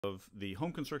Of the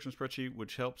home construction spreadsheet,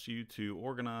 which helps you to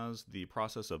organize the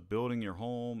process of building your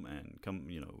home and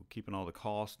keeping all the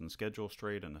costs and schedule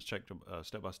straight and a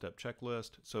step-by-step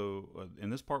checklist. So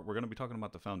in this part, we're going to be talking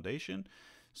about the foundation.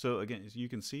 So again, you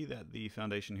can see that the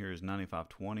foundation here is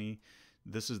 9520.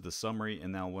 This is the summary,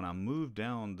 and now when I move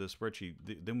down the spreadsheet,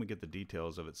 then we get the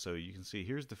details of it. So you can see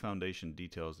here's the foundation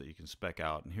details that you can spec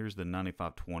out, and here's the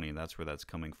 9520, and that's where that's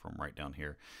coming from right down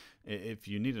here. If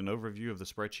you need an overview of the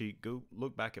spreadsheet, go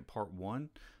look back at part 1.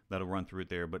 That'll run through it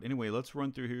there. But anyway, let's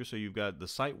run through here. So you've got the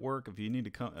site work. If you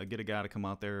need to get a guy to come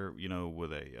out there,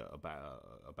 with a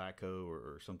backhoe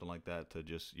or something like that to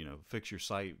just fix your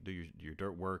site, do your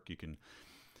dirt work, you can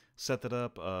set that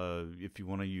up. If you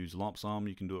want to use lump sum,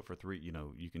 you can do it for three.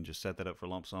 You can just set that up for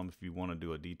lump sum. If you want to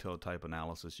do a detailed type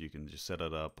analysis, you can just set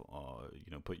it up.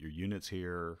 Put your units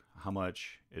here, how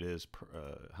much it is,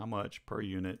 how much per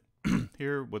unit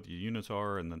here, what your units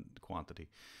are, and then the quantity.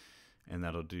 And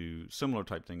that'll do similar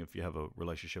type thing if you have a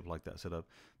relationship like that set up.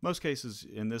 Most cases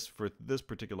for this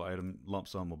particular item, lump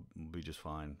sum will be just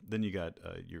fine. Then you got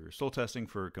your soil testing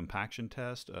for compaction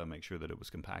test. Make sure that it was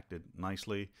compacted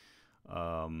nicely.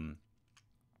 And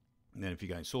then if you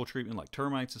got soil treatment like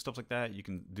termites and stuff like that, you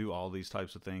can do all these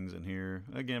types of things in here.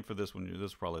 Again, for this one,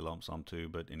 this is probably lump sum too,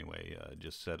 but anyway,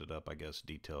 just set it up, I guess,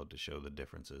 detailed to show the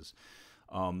differences.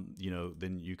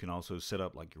 Then you can also set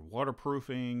up like your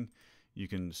waterproofing. You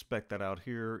can spec that out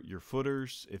here. Your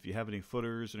footers, if you have any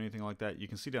footers or anything like that, you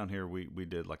can see down here we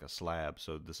did like a slab,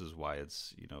 so this is why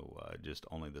it's just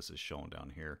only this is shown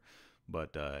down here.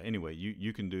 But anyway,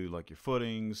 you can do like your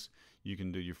footings, you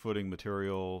can do your footing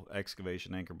material,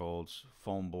 excavation anchor bolts,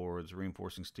 foam boards,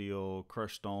 reinforcing steel,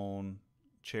 crushed stone,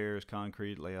 chairs,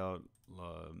 concrete layout,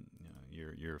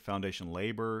 your foundation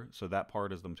labor. So that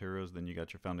part is the materials. Then you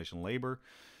got your foundation labor.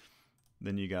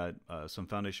 Then you got some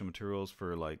foundation materials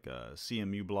for like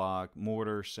CMU block,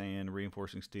 mortar, sand,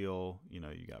 reinforcing steel. You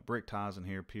got brick ties in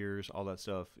here, piers, all that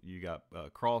stuff. You got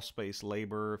crawl space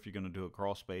labor if you're going to do a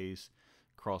crawl space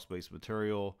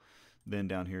material. Then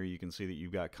down here you can see that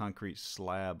you've got concrete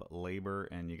slab labor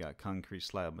and you got concrete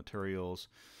slab materials.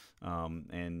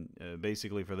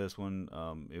 Basically for this one,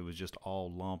 it was just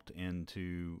all lumped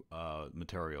into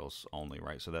materials only,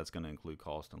 right? So that's going to include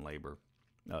cost and labor.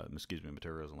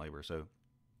 Materials and labor. So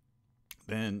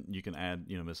then you can add,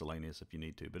 miscellaneous if you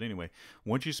need to. But anyway,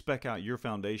 once you spec out your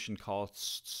foundation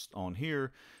costs on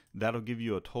here, that'll give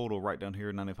you a total right down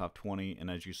here, 9520.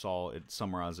 And as you saw, it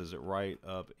summarizes it right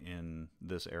up in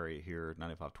this area here,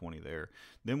 9520 there.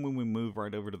 Then when we move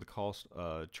right over to the cost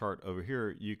chart over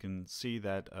here, you can see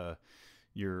that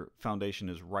your foundation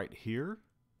is right here.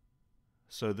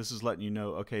 So this is letting you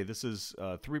know, okay, this is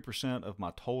 3% of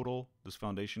my total, this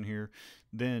foundation here.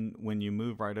 Then when you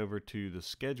move right over to the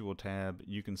schedule tab,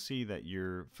 you can see that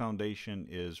your foundation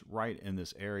is right in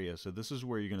this area. So this is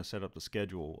where you're going to set up the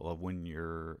schedule of when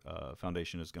your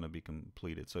foundation is going to be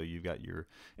completed. So you've got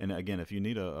and again, if you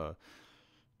need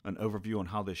an overview on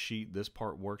how this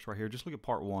part works right here, just look at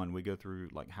part 1. We go through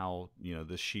like how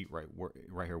this sheet right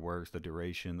here works, the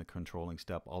duration, the controlling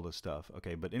step, all this stuff.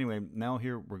 Okay, but anyway, now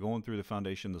here we're going through the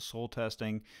foundation, the soil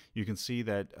testing. You can see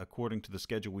that according to the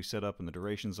schedule we set up and the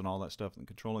durations and all that stuff and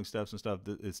controlling steps and stuff,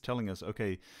 it's telling us,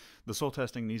 okay, the soil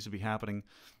testing needs to be happening.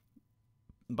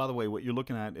 By the way, what you're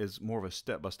looking at is more of a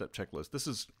step-by-step checklist. This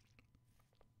is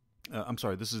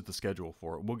this is the schedule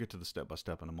for it. We'll get to the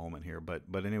step-by-step in a moment here.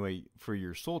 But anyway, for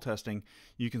your soil testing,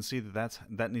 you can see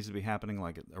that needs to be happening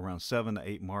like around 7 to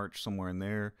 8 March, somewhere in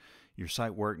there. Your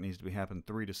site work needs to be happening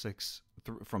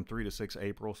from 3 to 6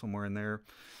 April, somewhere in there.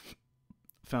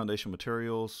 Foundation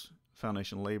materials,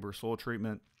 foundation labor, soil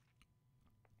treatment,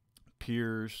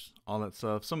 piers, all that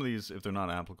stuff. Some of these, if they're not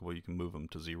applicable, you can move them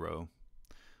to 0.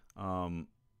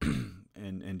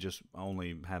 And just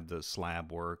only have the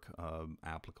slab work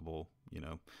applicable,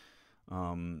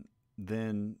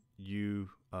 Then you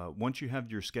once you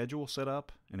have your schedule set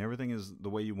up and everything is the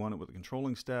way you want it with the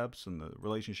controlling steps and the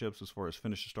relationships as far as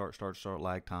finish to start, start to start,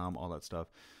 lag time, all that stuff.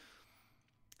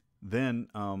 Then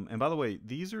and by the way,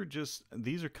 these aren't used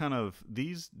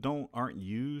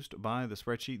by the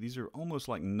spreadsheet. These are almost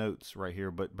like notes right here,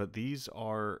 but these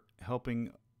are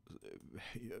helping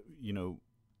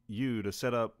you to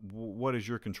set up what is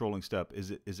your controlling step. Is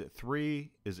it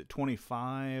 3? Is it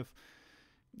 25?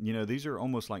 These are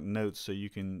almost like notes, so you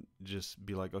can just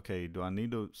be like, okay, do I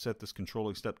need to set this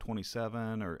controlling step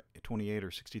 27 or 28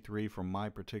 or 63 for my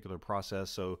particular process?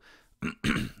 So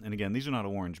and again, these are not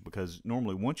orange because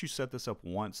normally once you set this up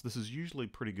once, this is usually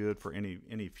pretty good for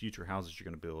any future houses you're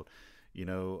going to build.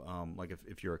 Like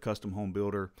if you're a custom home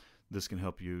builder, this can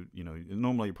help you.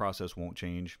 Normally your process won't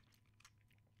change.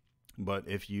 But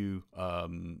if you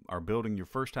are building your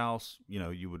first house,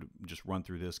 you would just run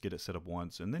through this, get it set up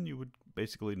once, and then you would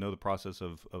basically know the process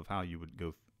of how you would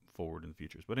go forward in the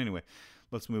futures. But anyway,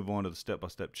 let's move on to the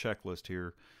step-by-step checklist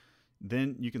here.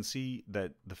 Then you can see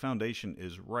that the foundation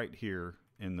is right here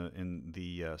in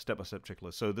the step-by-step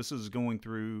checklist. So this is going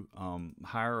through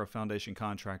hire a foundation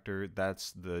contractor.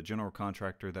 That's the general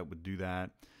contractor that would do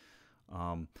that.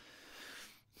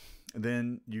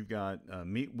 Then you've got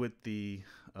meet with the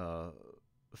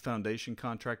foundation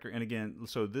contractor. And again,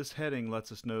 so this heading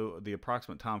lets us know the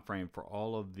approximate time frame for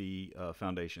all of the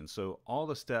foundations. So all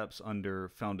the steps under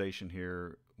foundation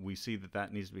here, we see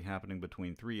that needs to be happening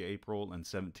between 3 April and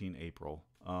 17 April.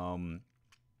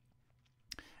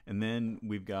 And then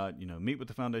we've got, meet with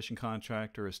the foundation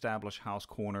contractor, establish house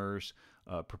corners,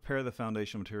 prepare the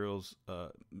foundation materials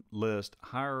list,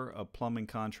 hire a plumbing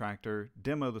contractor,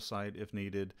 demo the site if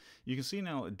needed. You can see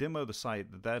now, demo the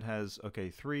site, that has,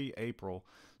 3 April.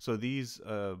 So these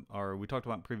we talked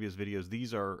about in previous videos,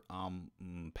 these are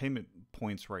payment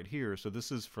points right here. So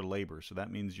this is for labor. So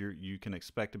that means you can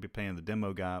expect to be paying the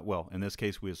demo guy. Well, in this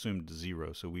case, we assumed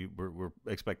 0. So we're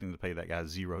expecting to pay that guy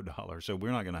 $0. So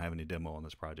we're not going to have any demo on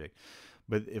this project.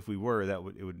 But if we were, it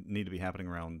would need to be happening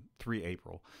around 3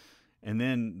 April. And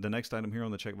then the next item here on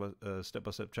the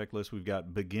step-by-step checklist, we've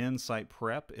got begin site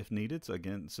prep if needed. So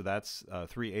again, that's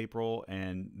 3 April,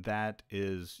 and that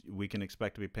is, we can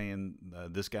expect to be paying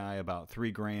this guy about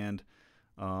 $3 grand,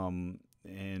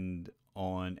 and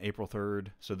on April 3rd.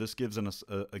 So this gives us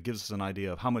an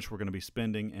idea of how much we're going to be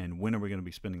spending and when are we going to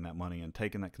be spending that money and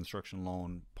taking that construction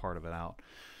loan part of it out.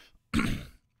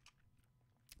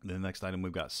 The next item,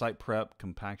 we've got site prep,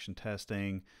 compaction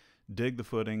testing, dig the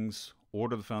footings,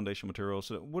 order the foundation materials.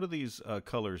 So what do these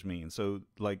colors mean? So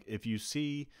like if you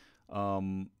see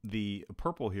the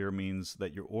purple here means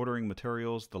that you're ordering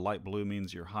materials. The light blue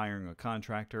means you're hiring a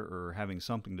contractor or having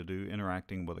something to do,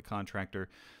 interacting with a contractor.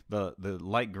 The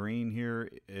light green here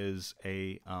is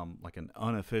like an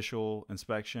unofficial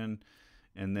inspection.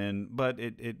 And then, but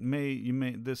it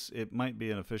might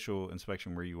be an official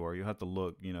inspection where you are. You have to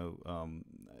look,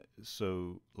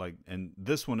 so like, and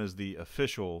this one is the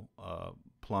official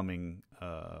plumbing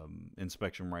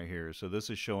inspection right here. So this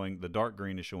is showing, the dark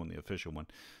green is showing the official one.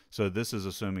 So this is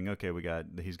assuming, okay,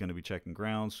 he's going to be checking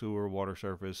ground, sewer, water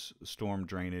surface, storm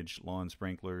drainage, lawn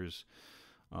sprinklers,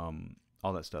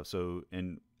 all that stuff. So,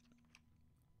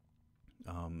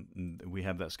 we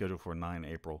have that scheduled for 9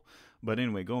 April. But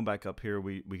anyway, going back up here,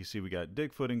 we can see we got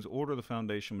dig footings, order the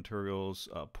foundation materials,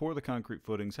 pour the concrete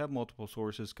footings, have multiple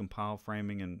sources, compile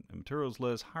framing and materials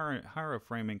list, hire a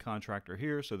framing contractor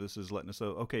here. So this is letting us know,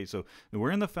 okay, so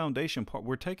we're in the foundation part.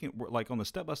 We're like on the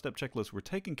step-by-step checklist, we're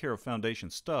taking care of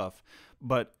foundation stuff,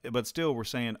 but still we're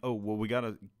saying, oh, well, we got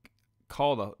to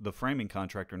call the framing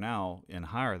contractor now and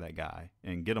hire that guy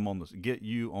and get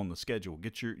you on the schedule,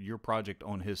 get your project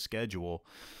on his schedule,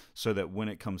 so that when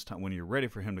it comes time, when you're ready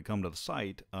for him to come to the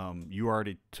site, you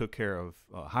already took care of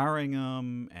hiring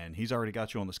him, and he's already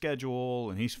got you on the schedule,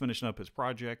 and he's finishing up his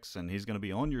projects, and he's going to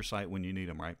be on your site when you need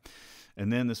him, right?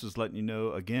 And then this is letting you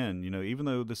know, again, even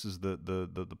though this is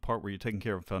the part where you're taking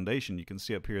care of foundation, you can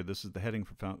see up here, this is the heading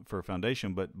for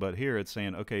foundation, but here it's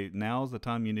saying, okay, now's the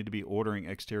time you need to be ordering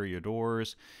exterior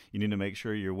doors. You need to make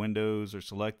sure your windows are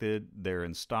selected, they're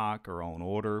in stock or on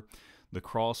order. The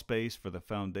crawl space for the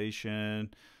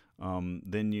foundation.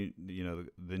 Then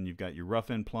you've got your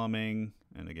rough-in plumbing,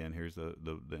 and again, here's the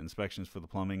inspections for the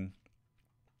plumbing.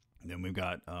 Then we've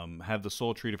got have the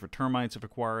soil treated for termites if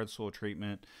required, soil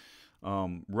treatment.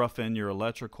 Rough in your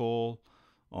electrical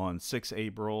on 6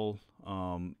 April.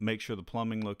 Make sure the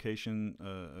plumbing location,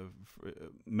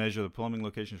 measure the plumbing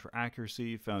locations for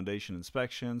accuracy, foundation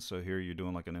inspection. So here you're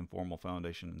doing like an informal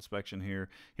foundation inspection here.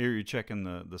 Here you're checking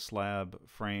the slab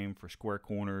frame for square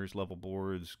corners, level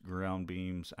boards, ground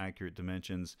beams, accurate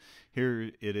dimensions.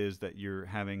 Here it is that you're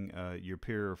having your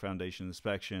pier or foundation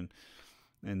inspection.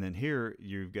 And then here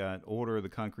you've got order the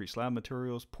concrete slab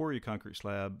materials, pour your concrete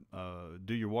slab,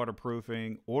 do your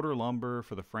waterproofing, order lumber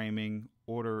for the framing,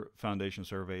 order foundation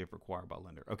survey if required by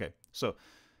lender. Okay, so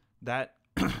that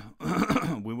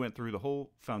we went through the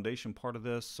whole foundation part of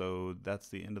this. So that's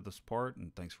the end of this part,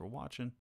 and thanks for watching.